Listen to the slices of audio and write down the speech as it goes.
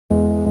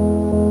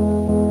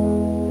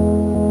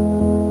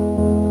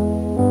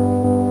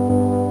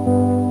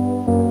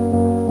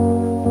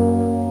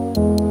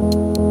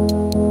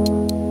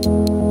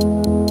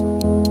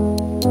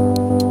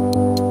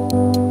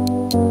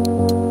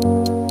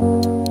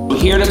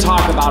here to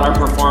talk about our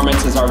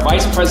performance is our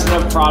Vice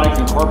President of Product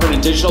and Corporate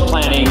and Digital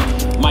Planning,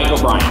 Mike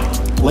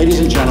O'Brien. Ladies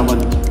and gentlemen,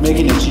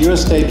 making its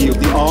US debut,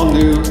 the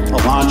all-new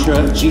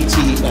Elantra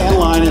GT N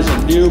Line is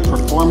a new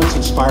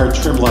performance-inspired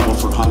trim level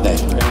for Hyundai.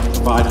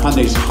 Provide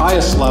Hyundai's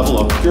highest level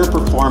of pure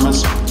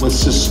performance with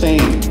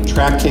sustained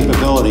track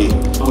capability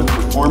with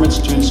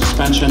performance-tuned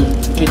suspension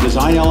and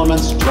design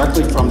elements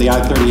directly from the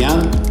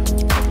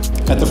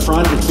i30N. At the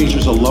front, it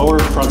features a lower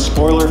front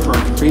spoiler for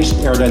increased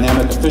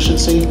aerodynamic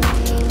efficiency,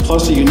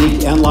 plus a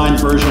unique N-Line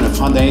version of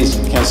Hyundai's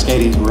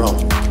cascading grille.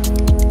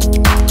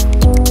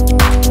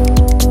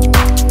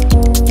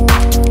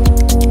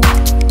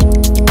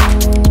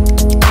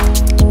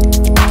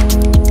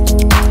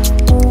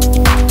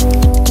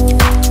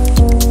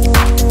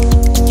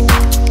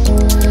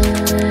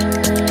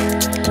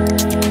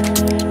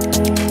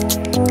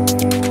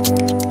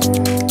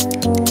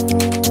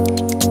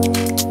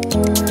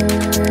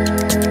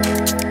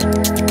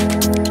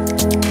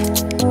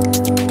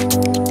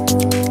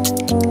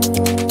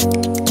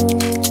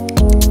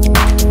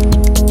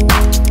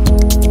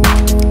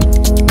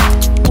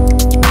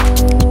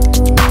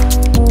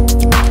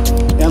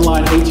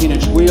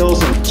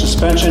 Wheels and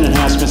suspension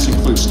enhancements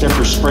include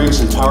stiffer springs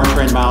and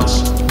powertrain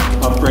mounts,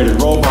 upgraded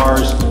roll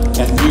bars,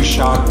 and new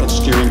shock and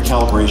steering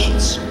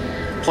calibrations.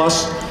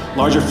 Plus,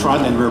 larger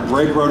front and rear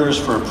brake rotors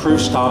for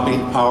improved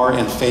stopping, power,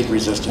 and fade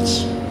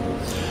resistance.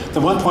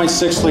 The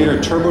 1.6-liter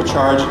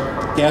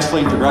turbocharged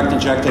gasoline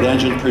direct-injected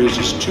engine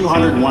produces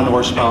 201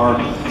 horsepower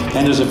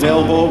and is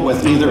available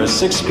with either a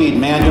 6-speed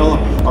manual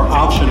or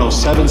optional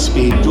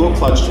 7-speed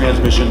dual-clutch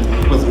transmission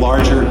with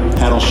larger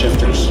paddle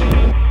shifters.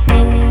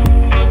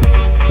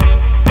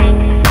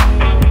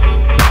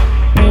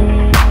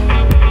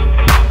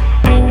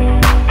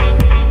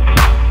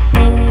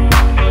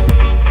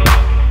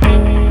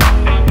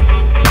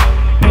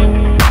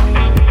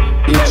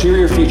 The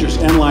interior features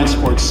N-Line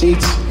Sport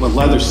seats with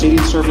leather seating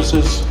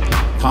surfaces,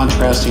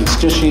 contrasting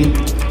stitching,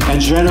 and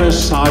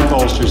generous side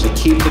bolsters that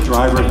keep the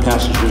driver and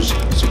passengers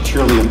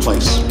securely in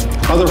place.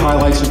 Other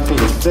highlights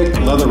include a thick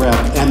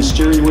leather-wrapped N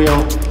steering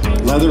wheel,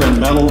 leather and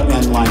metal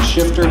N-Line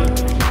shifter,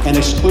 and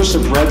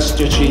exclusive red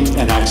stitching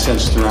and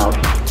accents throughout,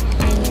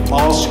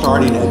 all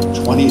starting at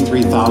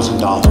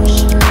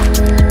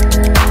 $23,000.